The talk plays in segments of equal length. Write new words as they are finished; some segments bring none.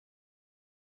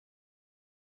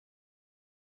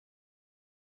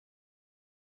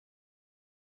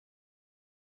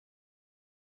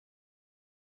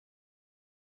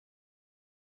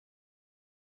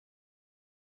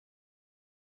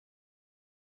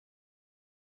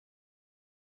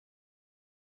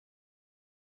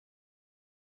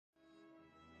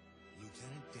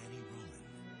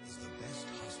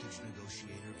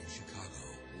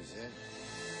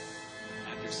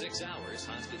6 hours,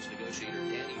 hostage negotiator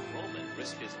Danny Roman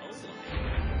risked his own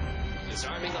life,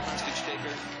 disarming the hostage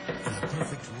taker. In a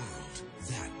perfect world,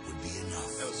 that would be enough.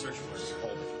 No search warrant.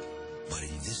 Hold it. But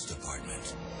in this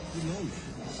department, you know me.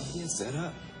 I'm being set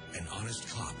up. An honest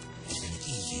cop is an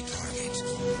easy target.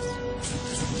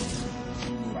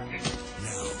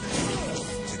 Now,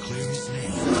 to clear his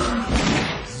name,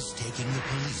 he's taking the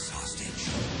police hostage.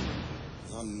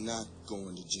 I'm not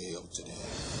going to jail today.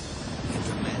 And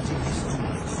demanding his own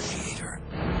negotiator.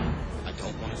 I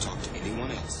don't want to talk to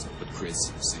anyone else but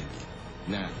Chris Sandy.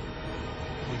 Now,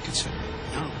 we consider it.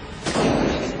 No.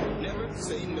 Never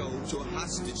say no to a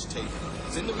hostage taker.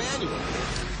 It's in the manual.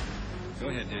 Go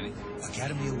ahead, Danny.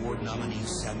 Academy Award nominee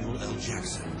Samuel L.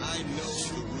 Jackson. I know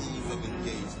the rules of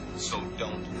engagement, so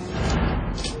don't.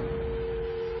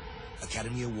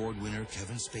 Academy Award winner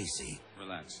Kevin Spacey.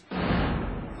 Relax.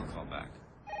 I'll call back.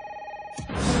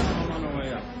 I'm on my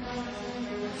way up. I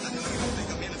know you don't think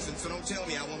I'm innocent, so don't tell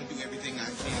me I want to do everything I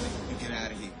can. You get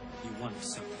out of here. You want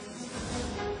something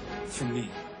from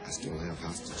me. I still have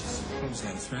hostages. What was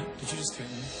that, a threat? Did you just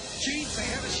threaten me? Chief, they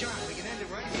have a shot. We can end it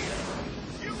right here.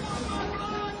 You want my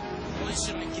blood? Why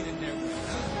should I get in there with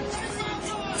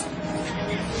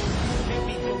Make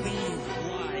me believe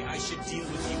why I should deal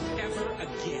with you ever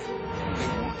again. They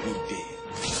want me dead.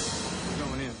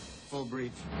 Going in. Full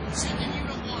brief. Sending you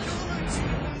to one.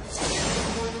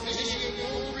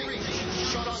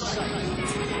 Shut on sight.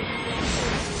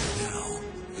 Now,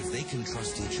 if they can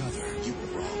trust each other, you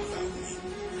were wrong about me.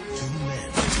 Two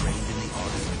men trained in the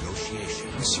art of negotiation.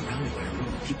 I'm surrounded by a room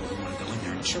of people who want to go in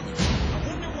there and kill me. I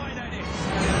wonder why that is.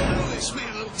 Oh, this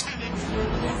man, Lieutenant.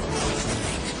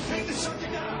 Take the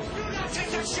subject down. Do not take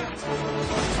that shot.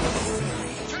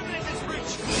 Terminate this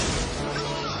breach.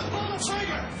 Pull the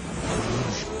trigger.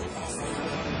 Unusual offer.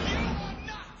 You are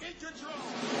not in control.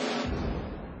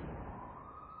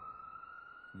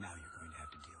 Now you're going to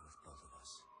have to deal with both of us.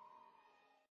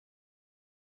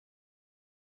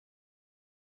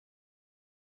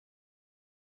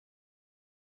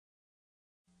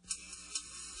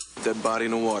 Dead body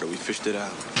in the water. We fished it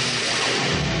out.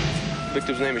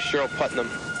 Victim's name is Cheryl Putnam.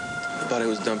 The body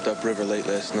was dumped upriver late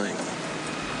last night.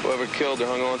 Whoever killed her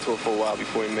hung on to her for a while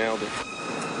before he mailed her.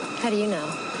 How do you know?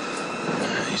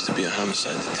 I used to be a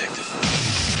homicide detective.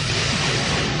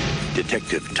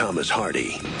 Detective Thomas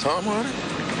Hardy. Tom Hardy?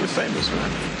 You're famous,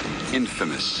 man.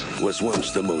 Infamous. Was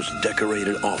once the most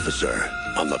decorated officer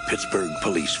on the Pittsburgh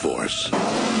police force.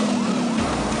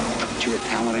 But you're a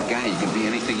talented guy. You can be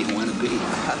anything you want to be.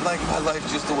 I like my life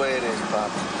just the way it is,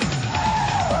 Pop.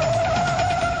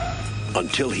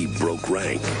 Until he broke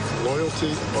rank.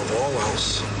 Loyalty above all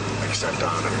else, except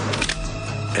honor.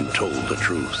 And told the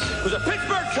truth. It was a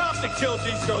Pittsburgh cop that killed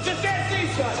these girls. Just ask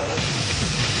these guys.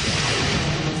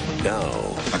 Now.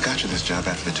 I got you this job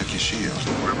after they took your shield.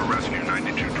 River Rescue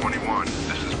 9221.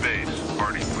 This is Bates.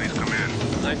 Hardy, please come in.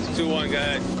 9221, go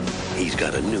ahead. He's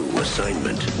got a new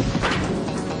assignment.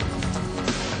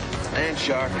 And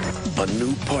Shark. A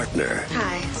new partner.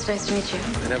 Hi, it's nice to meet you.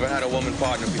 I never had a woman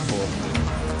partner before.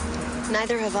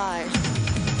 Neither have I.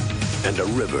 And a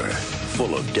river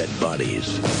full of dead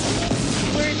bodies.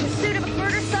 We're in pursuit of a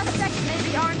murder suspect,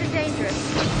 maybe armed and dangerous.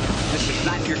 This is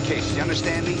not your case. You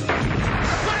understand me?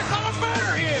 Let's have a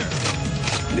murder here!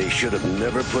 They should have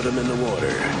never put him in the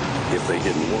water if they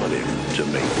didn't want him to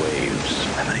make waves.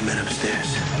 How many men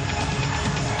upstairs?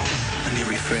 Let me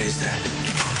rephrase that.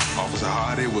 Officer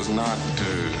Hardy was not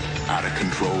out of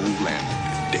control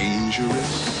and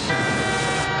dangerous.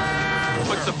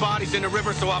 Puts the bodies in the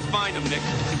river so I'll find them, Nick.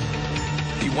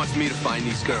 He wants me to find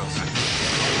these girls.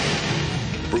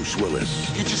 Bruce Willis.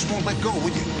 You just won't let go, will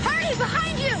you? Hardy,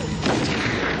 behind you!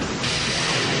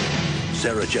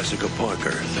 Sarah Jessica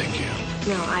Parker. Thank you.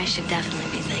 No, I should definitely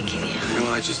be thanking you. You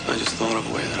know, I just thought of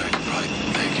a way that I could probably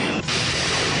thank you.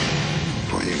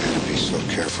 Boy, you gotta be so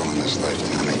careful in this life,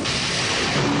 Tommy.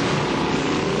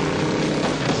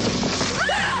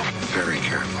 Very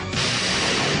careful.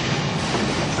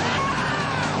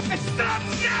 Stop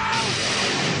now!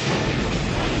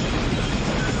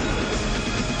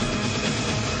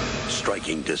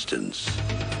 Striking distance.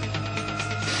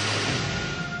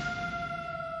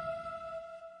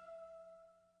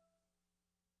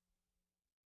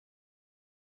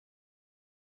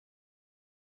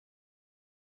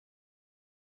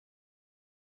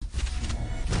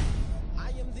 I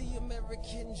am the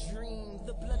American dream,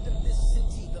 the blood of this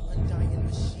city, the undying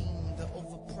machine, the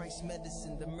overpriced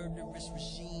medicine, the murderous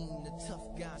regime, the tough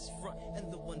guys front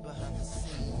and the one behind the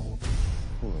scene.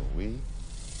 Who are we?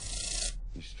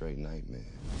 You straight nightmare.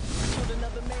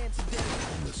 Another man today.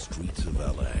 On the streets of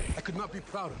L.A., I could not be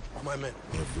prouder of my men.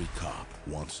 every cop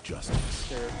wants justice.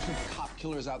 There are 2 cop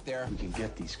killers out there. We can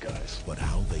get these guys. But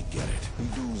how they get it These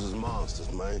dudes is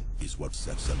monsters, man. is what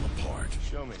sets them apart.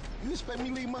 Show me. You expect me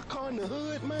to leave my car in the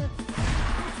hood, man?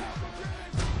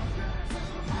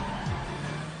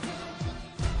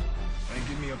 And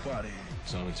get me up out of here.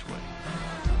 It's on its way.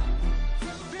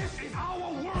 This is our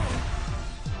world.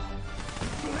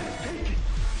 So let's take it.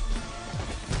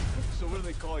 So what do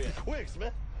they call you? Quicks,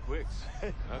 man. Quicks.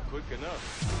 Not quick enough.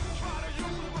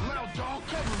 Loud dog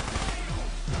cover.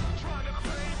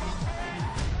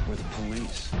 We're the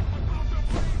police.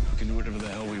 We can do whatever the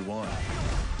hell we want.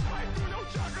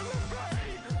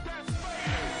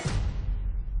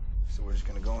 So we're just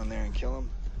gonna go in there and kill him?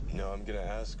 No, I'm gonna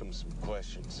ask them some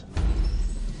questions.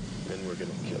 Then we're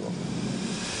gonna kill them.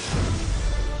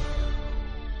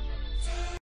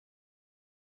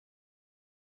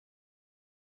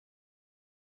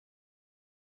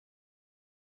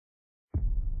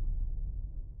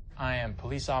 I am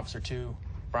Police Officer 2,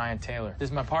 Brian Taylor. This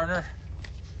is my partner,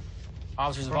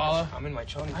 Officer Zavala. I'm in my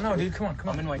chonies. I know, dude. Come on, come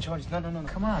on. I'm in my chonies. No.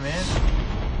 Come on, man.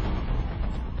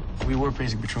 We were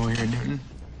basic patrol here at Newton,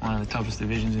 one of the toughest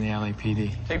divisions in the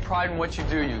LAPD. Take pride in what you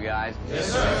do, you guys.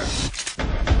 Yes, sir.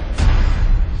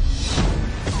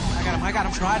 I got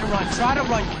him. Try to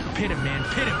run. Pit him, man.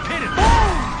 Pit him.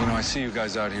 You know, I see you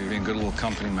guys out here being good little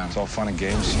company men. It's all fun and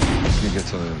games. You get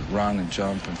to run and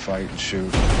jump and fight and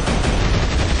shoot.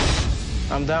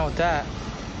 I'm down with that.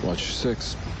 Watch your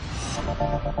 6.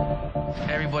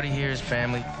 Everybody here is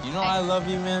family. You know I love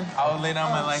you, man. I would lay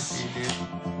down my life for you, dude.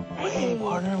 Hey,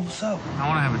 partner, what's up? I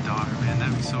want to have a daughter, man.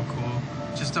 That'd be so cool.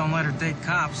 Just don't let her date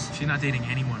cops. She's not dating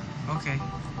anyone. Okay.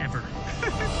 Ever.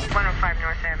 105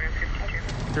 North Avenue, 52.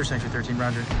 3rd Century 13,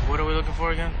 Roger. What are we looking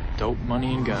for again? Dope,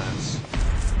 money, and guns.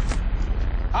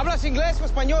 Hablas inglés o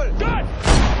español? Good!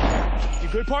 You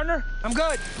good, partner? I'm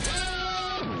good.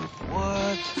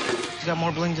 What? He's got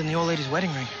more bling than the old lady's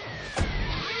wedding ring.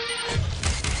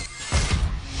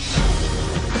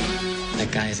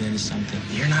 That guy is into something.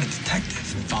 You're not a detective.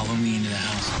 Follow me into the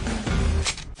house.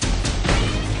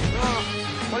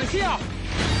 Policía!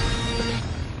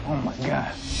 Oh, my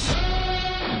God.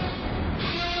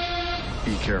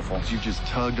 Be careful. You just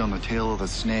tugged on the tail of the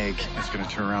snake. It's gonna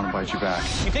turn around and bite you back.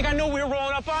 You think I know what we're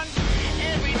rolling up on?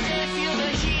 Every day feel the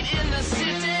heat in the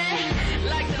city.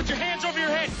 Put your hands over your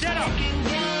head. Get up.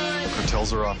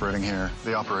 Cartels are operating here.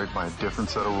 They operate by a different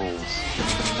set of rules.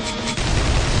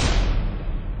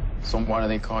 So why do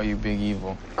they call you Big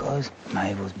Evil? Because my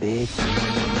evil's big.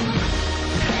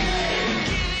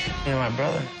 You're my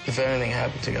brother. If anything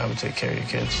happened to you, I would take care of your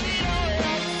kids.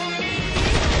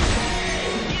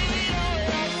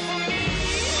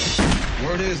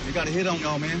 Word is, we got a hit on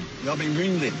y'all, man. Y'all been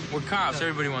greenlit. We're cops.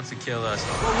 Everybody wants to kill us.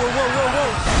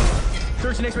 Whoa.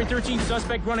 13 X-ray 13,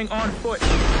 suspect running on foot.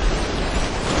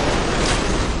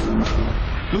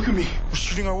 Look at me. We're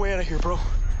shooting our way out of here, bro.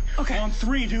 Okay. On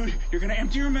 3, dude. You're gonna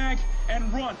empty your mag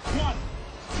and run. 1,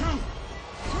 2,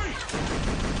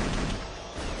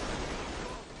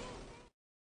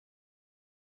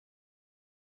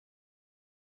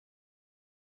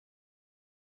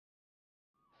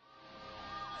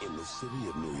 3. In the city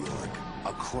of New York,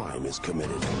 a crime is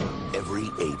committed every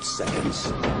 8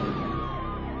 seconds.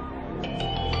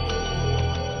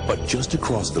 But just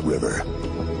across the river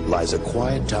lies a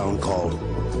quiet town called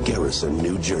Garrison,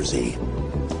 New Jersey,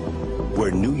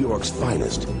 where New York's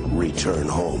finest return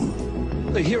home.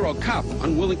 The hero cop,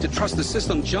 unwilling to trust the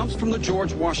system, jumps from the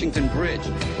George Washington Bridge.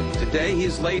 Today, he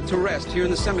is laid to rest here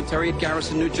in the cemetery at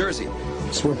Garrison, New Jersey.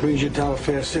 So what brings you to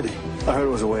Tallahassee City? I heard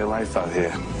it was a way of life out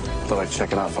here. Thought I'd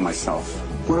check it out for myself.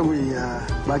 What are we,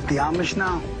 like the Amish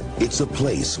now? It's a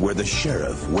place where the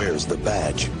sheriff wears the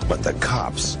badge, but the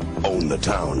cops own the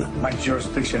town. My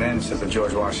jurisdiction ends at the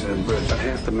George Washington Bridge, but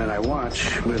half the men I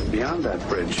watch live beyond that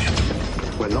bridge,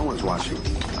 where no one's watching.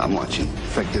 I'm watching.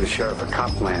 Effectively, the sheriff of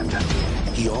Copland.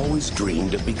 He always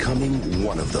dreamed of becoming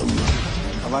one of them.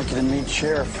 I'd like you to meet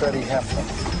Sheriff Freddie Heflin.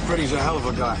 Freddie's a hell of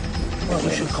a guy. Well,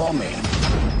 you should call me.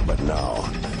 But now,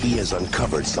 he has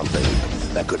uncovered something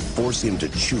that could force him to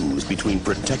choose between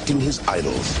protecting his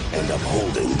idols and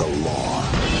upholding the law.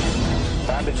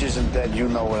 Babbage isn't dead, you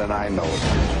know it, and I know it.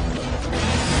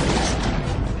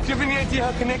 Do you have any idea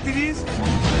how connected he is?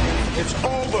 It's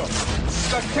over.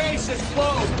 The case is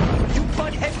closed. You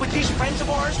butt heads with these friends of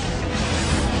ours?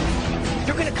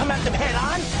 You're gonna come at them head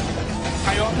on?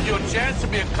 I offered you a chance to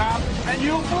be a cop, and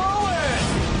you blew it!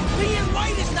 Being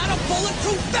right is not a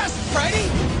bulletproof vest, Freddy!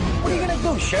 What are you gonna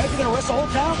do, Sheriff? You gonna arrest the whole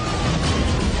town?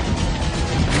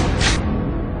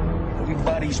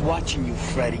 Everybody's watching you,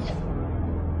 Freddy.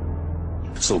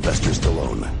 Sylvester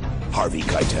Stallone, Harvey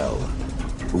Keitel,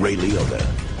 Ray Liotta,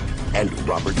 and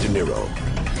Robert De Niro.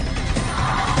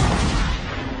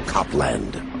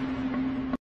 Copland.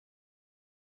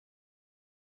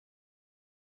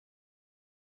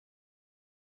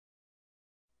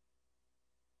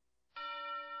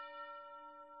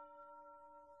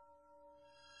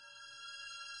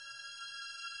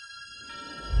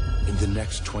 In the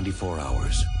next 24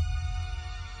 hours,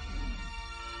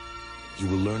 you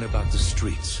will learn about the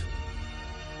streets,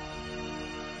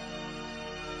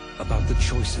 about the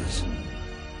choices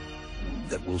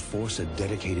that will force a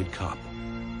dedicated cop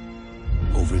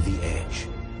over the edge,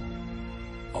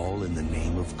 all in the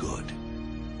name of good.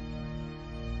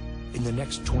 In the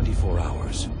next 24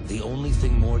 hours, the only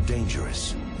thing more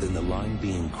dangerous than the line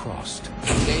being crossed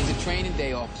Today's a training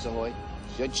day, Officer Hoyt.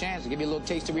 It's your chance to give you a little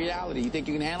taste of reality. You think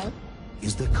you can handle it?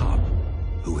 is the cop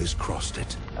who has crossed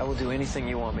it. I will do anything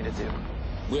you want me to do.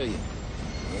 Will you?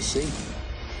 Let's see.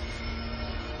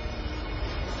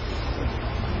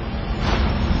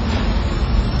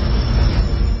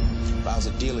 If I was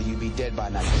a dealer, you'd be dead by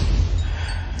now.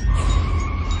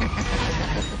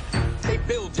 They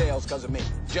build jails because of me.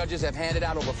 Judges have handed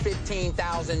out over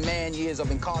 15,000 man-years of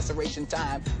incarceration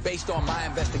time based on my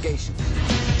investigation.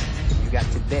 You got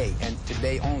today, and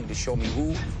today only, to show me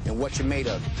who and what you're made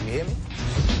of. You hear me?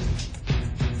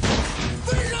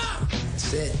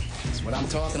 That's it. That's what I'm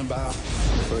talking about.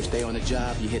 First day on the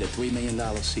job, you hit a $3 million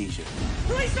seizure.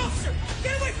 Police officer,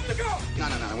 get away from the girl! No.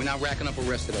 We're not racking up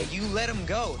arrests today. You let him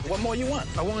go. What more you want?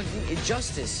 I want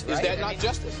justice, right? Is that not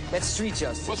justice? That's street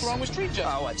justice. What's wrong with street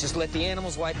justice? Oh, what? Just let the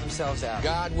animals wipe themselves out.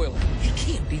 God willing. You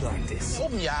can't be like this.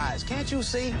 Open your eyes. Can't you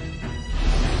see?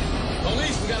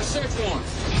 Police, we got a search warrant.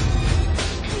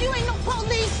 You ain't no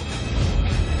police!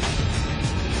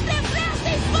 They're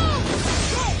nasty fools!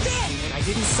 I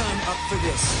didn't sign up for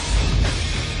this.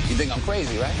 You think I'm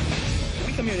crazy, right?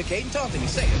 We communicate and talk to me.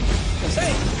 Say it. Say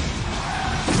it.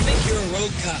 I think you're a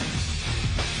road cop.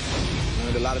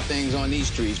 Learned a lot of things on these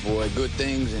streets, boy. Good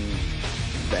things and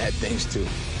bad things, too.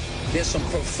 There's some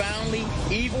profoundly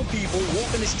evil people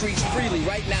walking the streets freely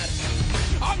right now.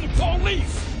 I'm the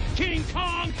police! King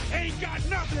Kong ain't got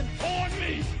nothing on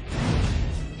me!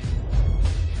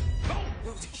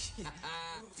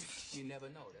 You never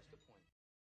know. That's the point.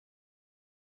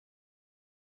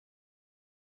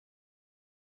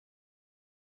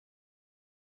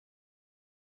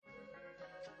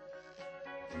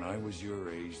 When I was your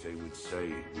age, they would say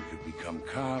we could become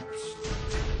cops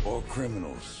or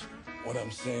criminals. What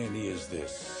I'm saying is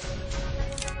this.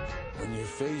 When you're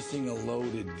facing a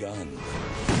loaded gun,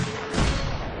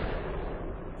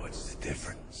 what's the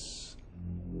difference?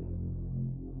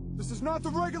 This is not the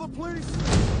regular police.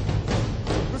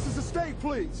 This is the state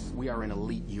police. We are an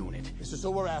elite unit. This is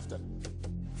who we're after.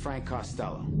 Frank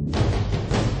Costello.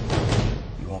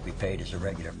 You won't be paid as a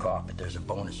regular cop, but there's a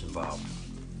bonus involved.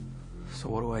 So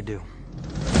what do I do?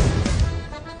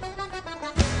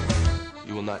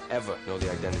 You will not ever know the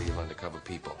identity of undercover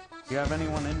people. You have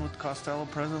anyone in with Costello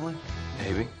presently?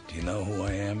 Maybe. Do you know who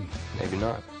I am? Maybe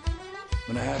not.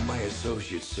 I'm gonna have my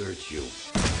associates search you.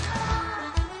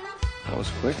 That was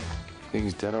quick. Think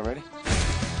he's dead already?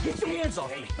 Get your hands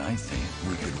off me! I think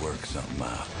we could work something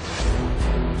out.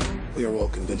 We are all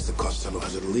convinced that Costello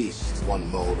has at least one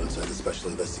mole inside the Special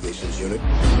Investigations Unit.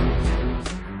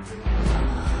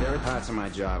 There are parts of my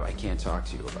job I can't talk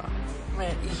to you about.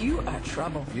 Man, you are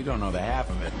trouble. You don't know the half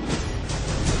of it.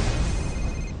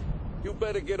 You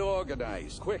better get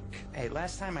organized, quick. Hey,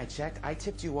 last time I checked, I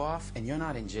tipped you off, and you're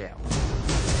not in jail.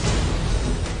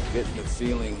 Getting the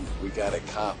feeling we got a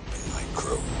cop in my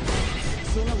crew.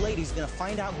 Sooner or later, he's gonna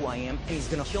find out who I am, and he's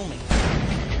gonna kill me.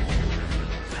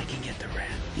 I can get the rat.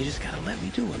 You just gotta let me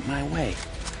do it my way.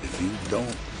 If you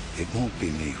don't, it won't be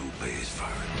me who pays for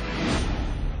it.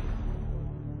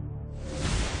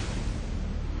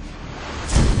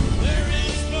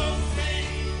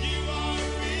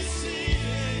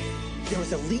 There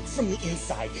is a leak from the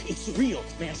inside. It's real,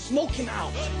 man. Smoke him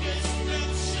out.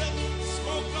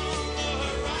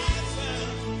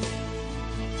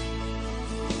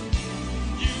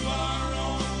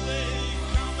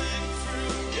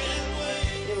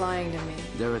 You're lying to me.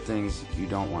 There are things you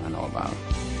don't want to know about.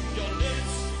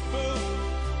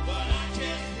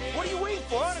 What are you waiting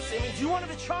for, honestly? I mean, do you want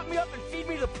him to chop me up and feed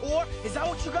me to the poor? Is that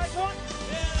what you guys want?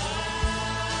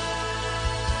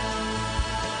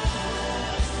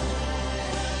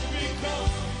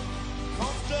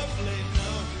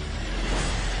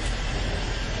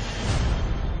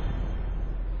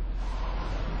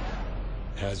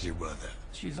 How's your mother?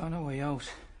 She's on her way out.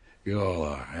 You all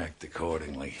are. Act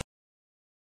accordingly.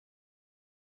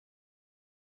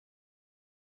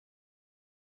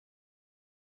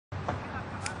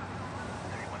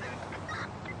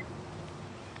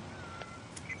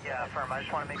 confirm. I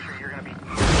just want to make sure you're going to be...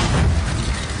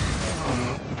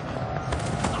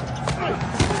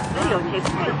 Videotape is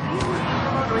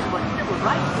what civil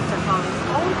rights is calling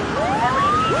old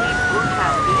LAPD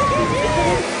brutality.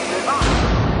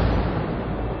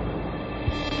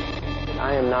 I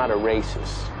am not a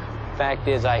racist. Fact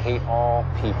is, I hate all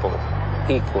people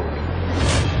equally.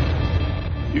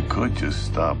 You could just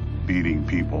stop beating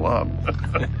people up.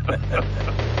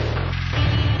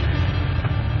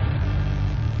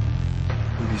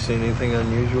 Have you seen anything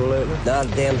unusual lately? Not a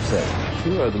damn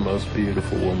thing. You are the most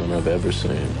beautiful woman I've ever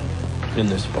seen in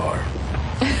this bar.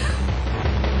 You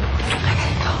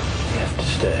have to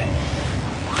stay.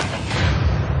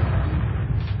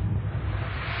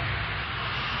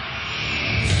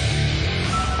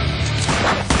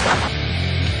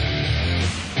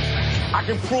 I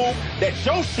can prove that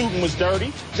your shooting was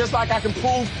dirty, just like I can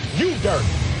prove you dirty.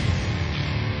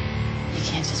 You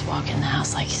can't just walk in the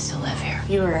house like you still live here.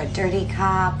 You were a dirty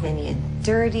cop, and you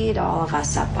dirtied all of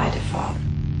us up by default.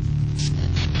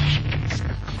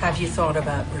 Have you thought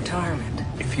about retirement?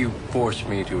 If you force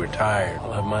me to retire,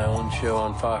 I'll have my own show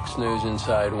on Fox News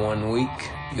inside 1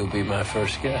 week. You'll be my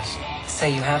first guest.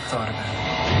 Say you have thought about it.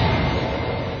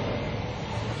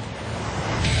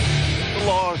 The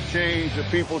laws change, the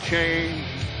people change,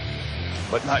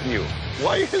 but not you.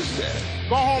 Why is that?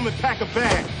 Go home and pack a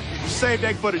bag. Save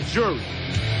that for the jury.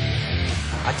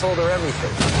 I told her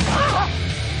everything.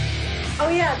 Oh,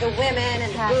 yeah, the women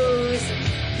and the booze.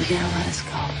 You gotta let us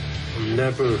go. I'll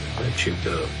never let you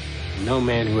go. No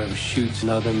man who ever shoots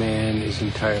another man is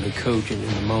entirely cogent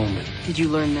in the moment. Did you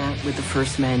learn that with the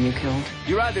first man you killed?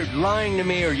 You're either lying to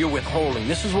me or you're withholding.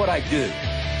 This is what I do.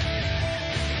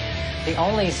 The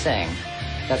only thing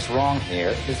that's wrong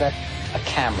here is that a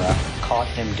camera caught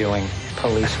him doing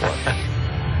police work.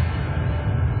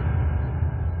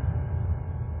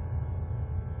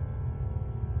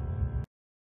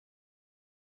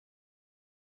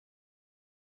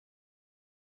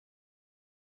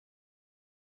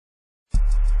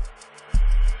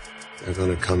 They're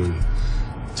gonna come and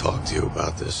talk to you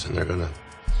about this, and they're gonna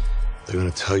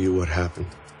tell you what happened.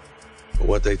 But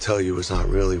what they tell you is not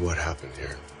really what happened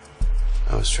here.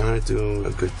 I was trying to do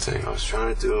a good thing.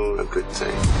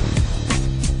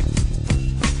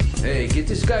 Hey, get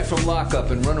this guy from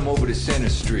lockup and run him over to Center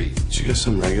Street. You got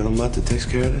some regular mutt that takes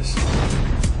care of this?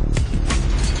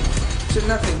 It's a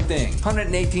nothing thing.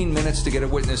 118 minutes to get a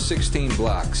witness 16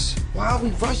 blocks. Why are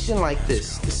we rushing like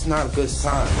this? This is not a good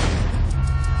sign.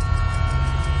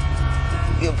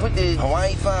 You put the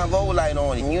Hawaii 5-0 light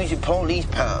on and use your police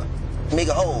power. Make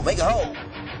a hole, make a hole.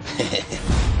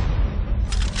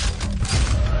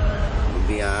 We'll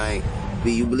be all right.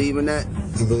 B, you believe in that?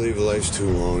 I believe life's too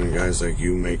long, and guys like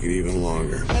you make it even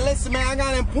longer. Hey, listen, man, I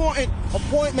got an important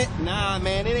appointment. Nah,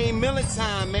 man, it ain't Miller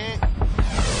time, man.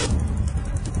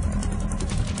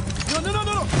 No. I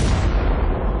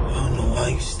don't know why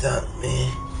you stopped,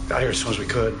 man. Got here as soon as we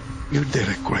could. You did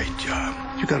a great job.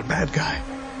 You got a bad guy.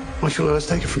 Why don't you let us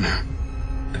take it from there?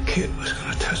 The kid was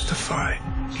gonna testify.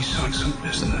 He's on some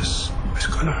business. It's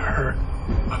gonna hurt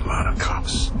a lot of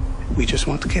cops. We just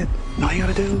want the kid. And all you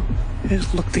gotta do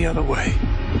is look the other way.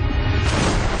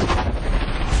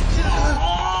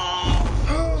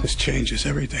 This changes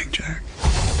everything, Jack.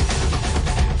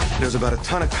 There's about a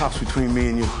ton of cops between me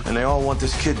and you, and they all want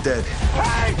this kid dead.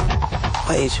 Hey!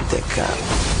 Why ain't you that cop?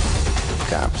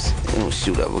 Cops, they don't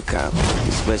shoot up a cop,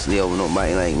 especially over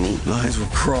nobody like me. Lines were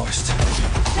crossed.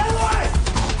 Get away!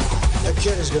 That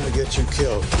kid is gonna get you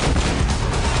killed.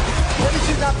 What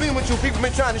has not been with you? People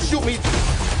been trying to shoot me.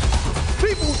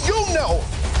 People you know.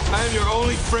 I am your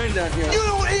only friend out here. You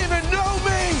don't even know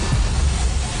me.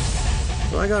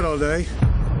 Well, I got all day.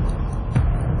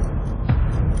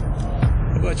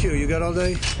 How about you? You got all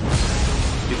day?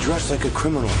 You're dressed like a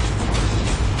criminal.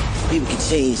 People can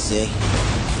change, say.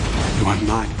 You are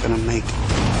not gonna make it.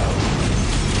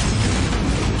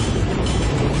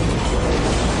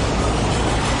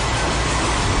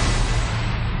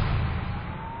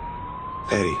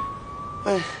 Eddie.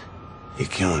 What? You're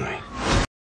killing me.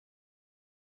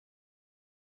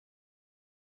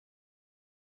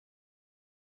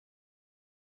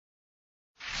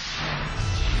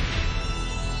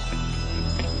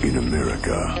 In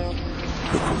America,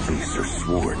 the police are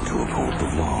sworn to uphold the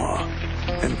law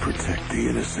and protect the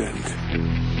innocent.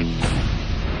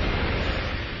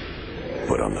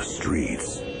 But on the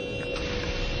streets,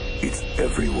 it's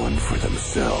everyone for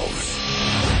themselves.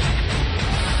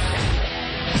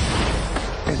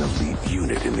 An elite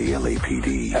unit in the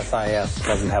LAPD. SIS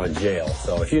doesn't have a jail,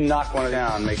 so if you knock one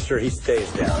down, make sure he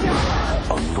stays down.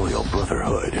 A loyal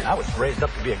brotherhood. I was raised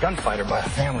up to be a gunfighter by a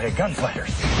family of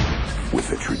gunfighters.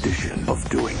 with a tradition of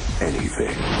doing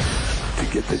anything to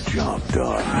get the job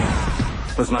done.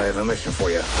 Listen, I have a mission for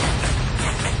you.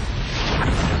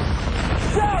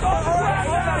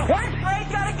 Ray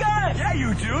got a gun! Yeah,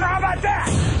 you do. How about that?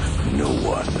 No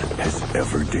one has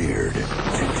ever dared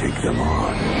to take them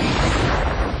on.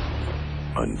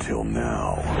 Until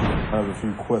now. I have a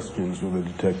few questions for the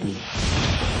detective.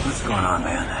 What's going on,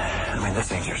 man? I mean,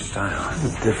 this ain't your style.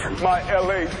 It's different. My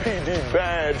LAPD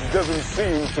badge doesn't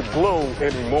seem to glow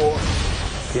anymore.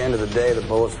 At the end of the day, the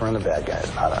bullets were in the bad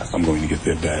guys, not us. I'm going to get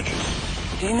their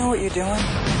badges. Do you know what you're doing?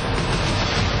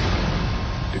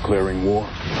 Declaring war.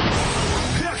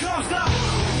 Here comes the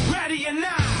ready or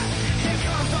not. Here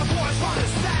comes the boys from the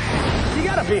side. You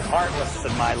gotta be heartless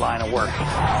in my line of work.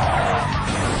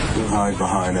 You hide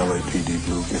behind LAPD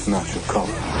blue. It's not your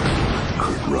color.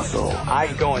 Kurt Russell. I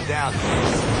ain't going down.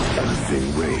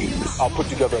 Everything reigns. I'll put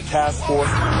together a task force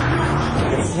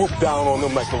and swoop down on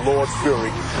them like the Lord's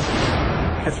fury.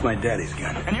 That's my daddy's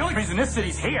gun. And the only reason this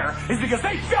city's here is because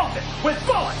they filled it with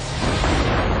bullets.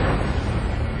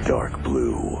 Dark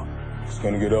blue. It's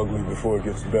gonna get ugly before it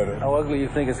gets better. How ugly you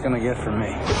think it's gonna get for me?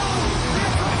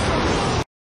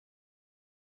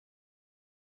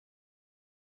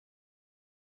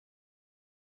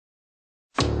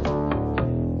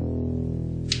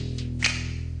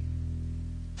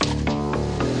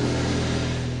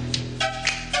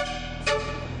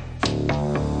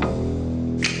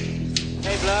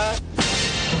 Hey, Blood.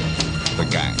 The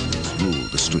gangs rule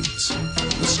the streets.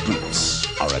 The streets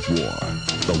are at war.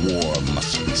 The war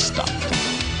must be stopped.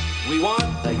 We want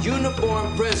a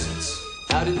uniformed presence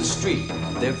out in the street.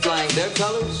 They're flying their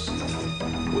colors.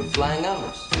 We're flying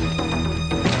ours.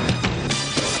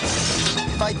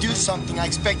 If I do something, I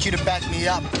expect you to back me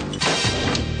up.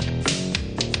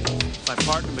 My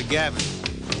partner, McGavin.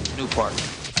 New partner.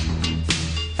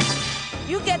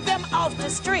 You get them off the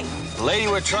street. Lady,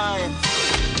 we're trying.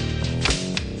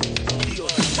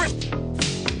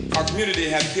 Our community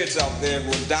had kids out there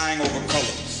who are dying over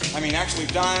colors. I mean, actually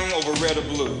dying over red or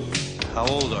blue. How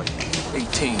old are you?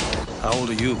 18. How old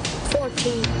are you?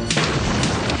 14.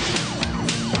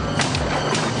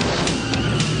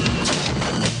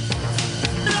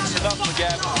 That's enough,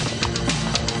 McGavin.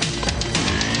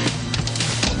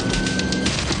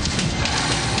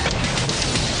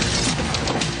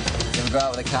 You ever go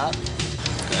out with a cop?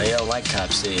 You don't like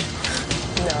cops, do you?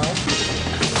 No.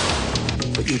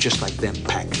 But you're just like them,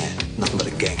 Pac-Man. Nothing but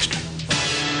a gangster.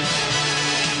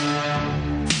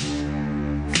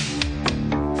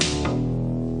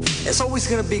 There's always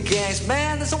gonna be gangs,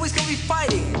 man. There's always gonna be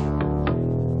fighting.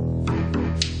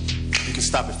 You can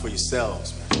stop it for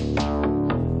yourselves, man.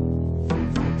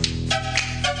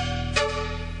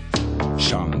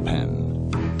 Sean Penn,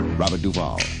 Robert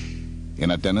Duvall,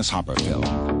 in a Dennis Hopper film,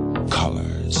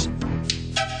 Colors.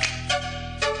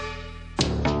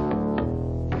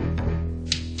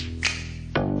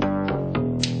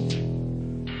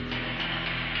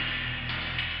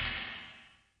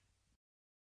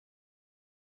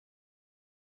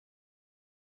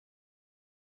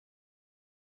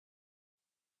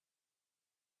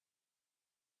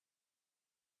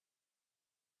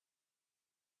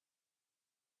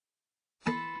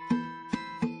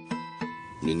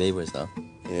 New neighbors, though.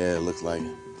 Yeah, it looks like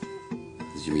it.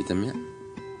 Did you meet them yet?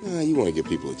 You want to give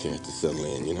people a chance to settle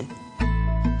in, you know?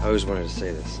 I always wanted to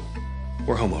say this.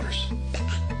 We're homeowners.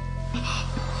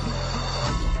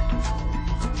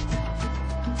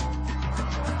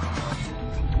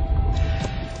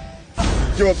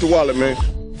 Give up the wallet, man.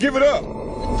 Give it up.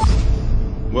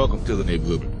 Welcome to the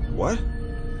neighborhood. What?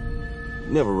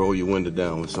 Never roll your window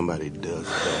down when somebody does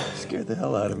that. Scared the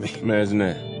hell out of me. Imagine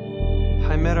that.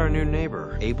 I met our new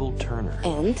neighbor, Abel Turner.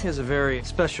 And? He has a very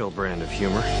special brand of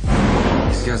humor.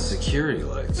 He's got security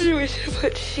lights. We should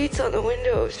put sheets on the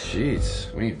windows. Sheets?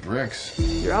 We need bricks.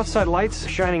 Your outside lights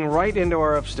shining right into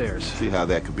our upstairs. See how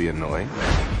that could be annoying?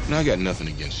 Now, I got nothing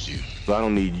against you. But I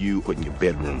don't need you putting your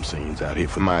bedroom scenes out here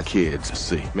for my kids to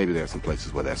see. Maybe there are some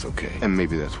places where that's okay. And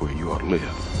maybe that's where you ought to live.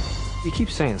 You keep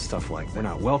saying stuff like, they're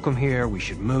not welcome here, we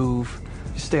should move.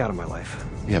 Just stay out of my life.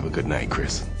 You have a good night,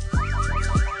 Chris.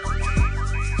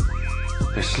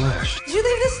 They're slashed. Did you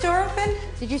leave this door open?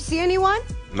 Did you see anyone?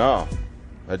 No,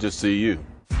 I just see you.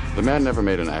 The man never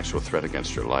made an actual threat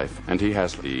against your life, and he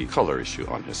has the color issue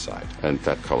on his side. And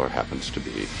that color happens to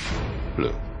be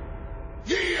blue.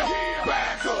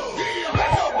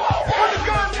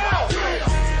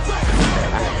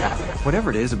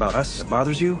 Whatever it is about us that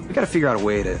bothers you, we gotta figure out a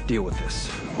way to deal with this.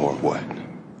 Or what?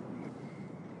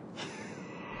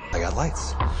 I got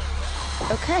lights.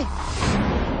 Okay.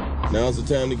 Now's the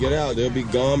time to get out. They'll be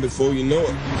gone before you know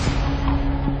it.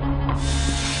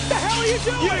 The hell are you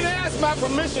doing? You didn't ask my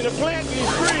permission to plant these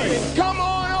trees. Come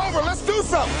on over. Let's do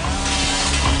something.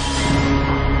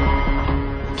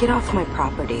 Get off my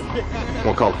property.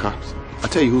 Won't call the cops. I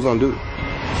tell you who's on duty.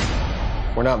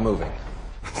 We're not moving.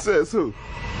 Says who?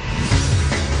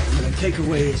 Gonna take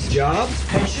away his job,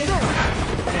 pension,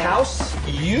 house.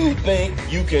 You think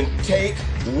you can take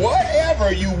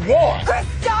whatever you want. Chris,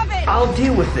 stop it! I'll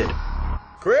deal with it.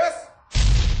 Chris?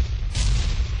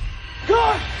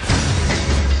 Good!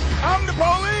 I'm the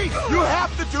police! You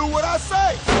have to do what I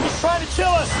say! He's trying to kill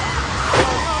us!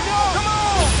 No! Come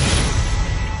on!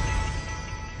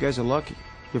 You guys are lucky.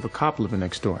 You have a cop living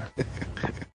next door.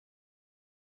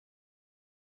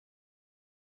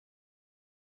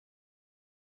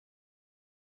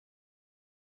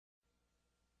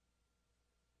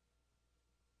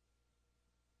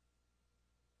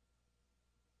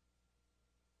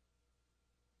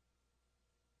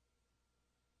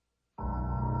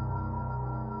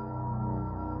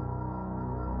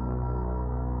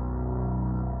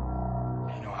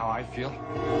 How I feel?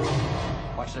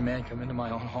 Watching a man come into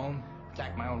my own home,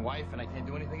 attack my own wife, and I can't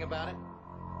do anything about it?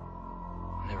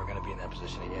 I'm never gonna be in that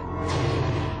position again.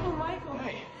 Oh, Michael.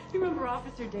 Hey. You remember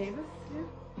Officer Davis? Yeah.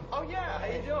 Oh, yeah, how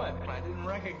you doing? I didn't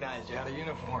recognize you out of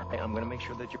uniform. Hey, I'm gonna make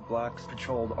sure that your block's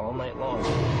patrolled all night long.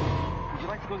 Would you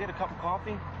like to go get a cup of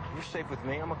coffee? You're safe with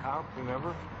me. I'm a cop,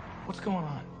 remember? What's going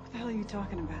on? What the hell are you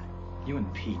talking about? You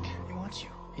and Pete. He wants you.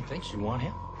 He thinks you want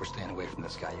him. We're staying away from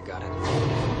this guy. You got it?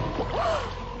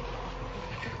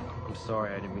 I'm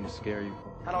sorry, I didn't mean to scare you.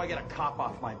 How do I get a cop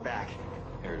off my back?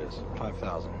 Here it is.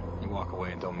 5,000. You walk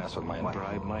away and don't mess with my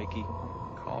Bribe, Mikey.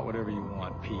 Call it whatever you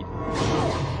want, Pete.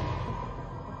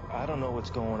 I don't know what's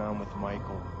going on with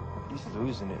Michael. He's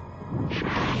losing it.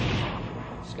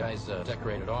 This guy's a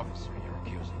decorated officer you're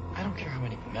accusing. I don't care how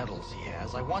many medals he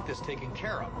has. I want this taken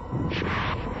care of.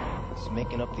 He's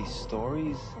making up these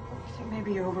stories. You think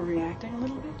maybe you're overreacting a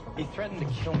little bit? He threatened to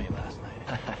kill me last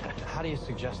night. How do you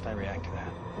suggest I react to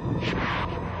that?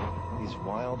 These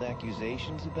wild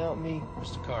accusations about me.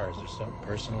 Mr. Carr, is there something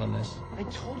personal in this? I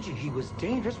told you he was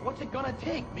dangerous. What's it gonna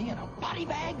take? Me in a body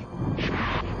bag?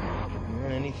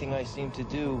 And anything I seem to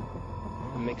do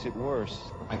makes it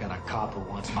worse. I got a cop who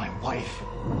wants my wife.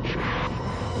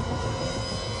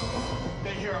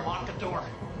 Stay here and lock the door.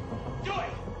 Do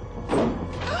it!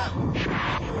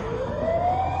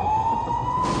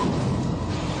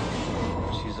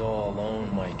 She's all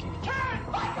alone, Mikey. Turn,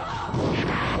 Michael!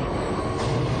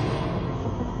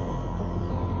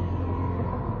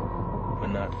 But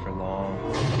not for long.